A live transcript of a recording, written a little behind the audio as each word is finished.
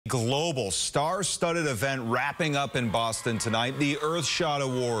Global star-studded event wrapping up in Boston tonight. The Earthshot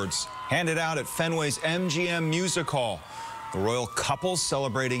Awards handed out at Fenway's MGM Music Hall. The royal couple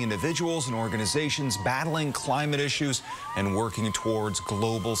celebrating individuals and organizations battling climate issues and working towards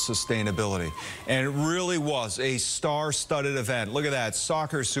global sustainability. And it really was a star-studded event. Look at that.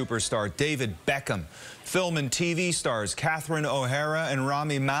 Soccer superstar David Beckham, film and TV stars Catherine O'Hara and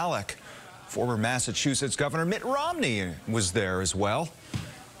Rami Malek. Former Massachusetts Governor Mitt Romney was there as well.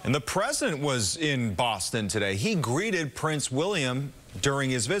 And the president was in Boston today. He greeted Prince William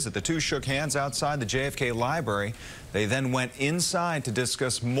during his visit. The two shook hands outside the JFK Library. They then went inside to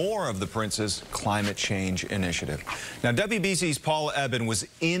discuss more of the prince's climate change initiative. Now, WBZ's Paula Ebben was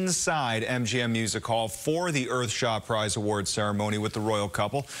inside MGM Music Hall for the Earthshot Prize Awards ceremony with the royal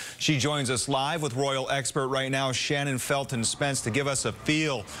couple. She joins us live with royal expert right now, Shannon Felton Spence, to give us a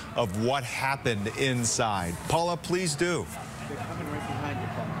feel of what happened inside. Paula, please do.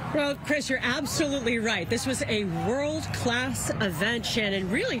 Well, Chris, you're absolutely right. This was a world-class event, Shannon.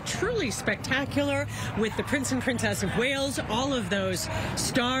 Really, truly spectacular with the Prince and Princess of Wales, all of those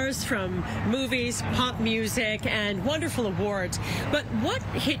stars from movies, pop music, and wonderful awards. But what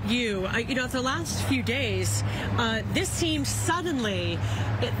hit you, the last few days, this seemed suddenly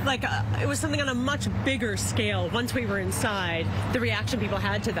like it was something on a much bigger scale once we were inside, the reaction people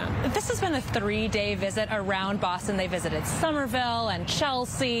had to them. This has been a 3-day visit around Boston. They visited Somerville and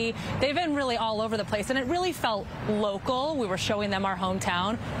Chelsea. They've been really all over the place, and it really felt local. We were showing them our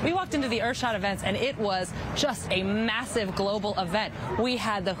hometown. We walked into the Earthshot events, and it was just a massive global event. We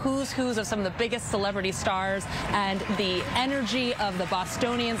had the who's who's of some of the biggest celebrity stars, and the energy of the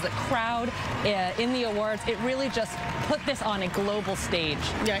Bostonians, the crowd in the awards. It really just put this on a global stage.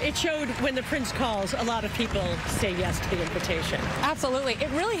 Yeah, it showed when the prince calls, a lot of people say yes to the invitation. Absolutely. It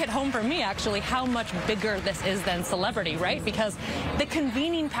really hit home for me, actually, how much bigger this is than celebrity, right? Because the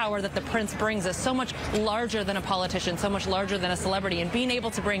convening power that the prince brings is so much larger than a politician, so much larger than a celebrity. And being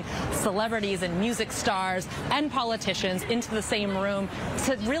able to bring celebrities and music stars and politicians into the same room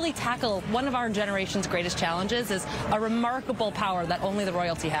to really tackle one of our generation's greatest challenges is a remarkable power that only the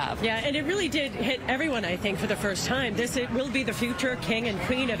royalty have. Yeah, and it really did hit everyone, I think, for the first time. It will be the future king and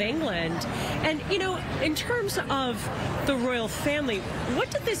queen of England. And, in terms of the royal family,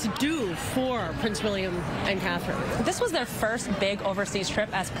 what did this do for Prince William and Catherine? This was their first big overseas trip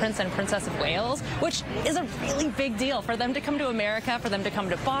as Prince and Princess of Wales, which is a really big deal for them to come to America, for them to come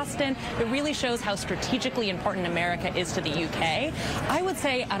to Boston. It really shows how strategically important America is to the UK. I would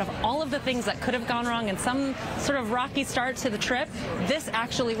say out of all of the things that could have gone wrong and some sort of rocky start to the trip, this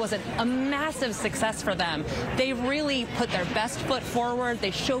actually was a massive success for them. They really put their best foot forward.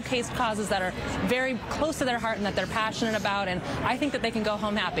 They showcased causes that are very close to their heart and that they're passionate about, and I think that they can go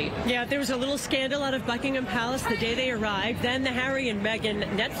home happy. Yeah, there was a little scandal out of Buckingham Palace the day they arrived. Then the Harry and Meghan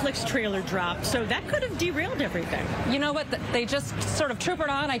Netflix trailer dropped, so that could have derailed everything. You know what? They just sort of troopered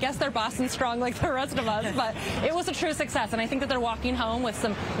on. I guess they're Boston strong like the rest of us, but it was a true success, and I think that they're walking home with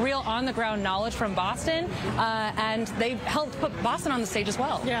some real on-the-ground knowledge from Boston, and they helped put Boston on the stage as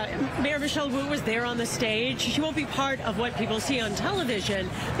well. Yeah, Mayor Michelle Wu was there on the stage. She won't be part of what people see on television,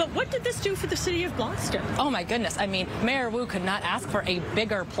 but what did this do for the city of Boston? Oh my goodness. I mean, Mayor Wu could not ask for a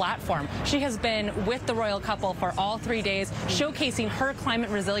bigger platform. She has been with the royal couple for all 3 days, showcasing her climate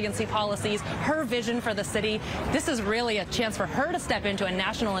resiliency policies, her vision for the city. This is really a chance for her to step into a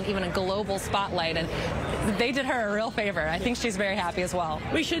national and even a global spotlight, and they did her a real favor. I think she's very happy as well.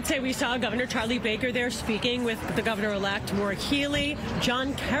 We should say we saw Governor Charlie Baker there speaking with the governor-elect Maura Healey.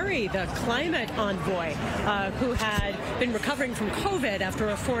 John Kerry, the climate envoy, who had been recovering from COVID after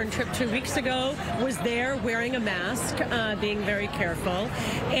a foreign trip 2 weeks ago, was there wearing a mask, being very careful.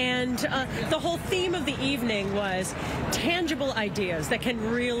 And the whole theme of the evening was tangible ideas that can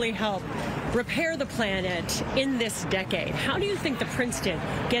really help repair the planet in this decade. How do you think the prince did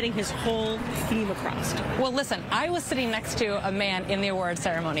getting his whole theme across? Well, listen, I was sitting next to a man in the award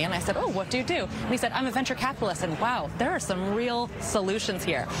ceremony, and I said, oh, what do you do? And he said, I'm a venture capitalist, and wow, there are some real solutions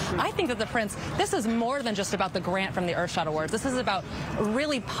here. I think that the prince, this is more than just about the grant from the Earthshot Awards. This is about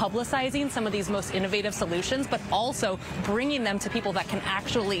really publicizing some of these most innovative solutions, but also bringing them to people that can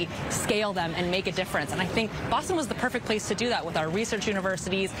actually scale them and make a difference. And I think Boston was the perfect place to do that with our research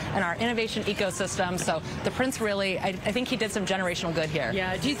universities and our innovation an ecosystem. So the Prince really, I think he did some generational good here.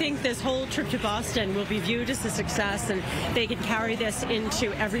 Yeah. Do you think this whole trip to Boston will be viewed as a success and they can carry this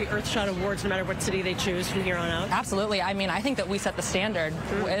into every Earthshot Awards no matter what city they choose from here on out? Absolutely. I mean, I think that we set the standard.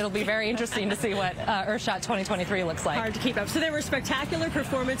 It'll be very interesting to see what Earthshot 2023 looks like. Hard to keep up. So there were spectacular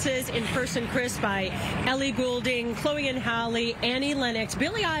performances in person, Chris, by Ellie Goulding, Chloe and Halle, Annie Lennox.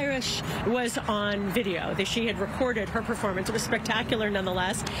 Billie Eilish was on video. She had recorded her performance. It was spectacular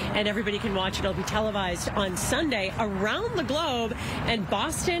nonetheless, and everybody can watch it. It'll be televised on Sunday around the globe, and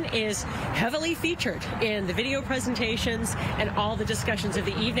Boston is heavily featured in the video presentations and all the discussions of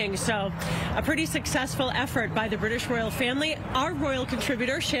the evening. So a pretty successful effort by the British royal family. Our royal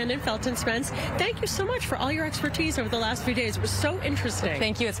contributor, Shannon Felton Spence, thank you so much for all your expertise over the last few days. It was so interesting.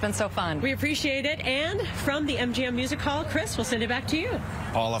 Thank you. It's been so fun. We appreciate it. And from the MGM Music Hall, Chris, we'll send it back to you.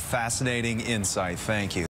 Paula, fascinating insight. Thank you.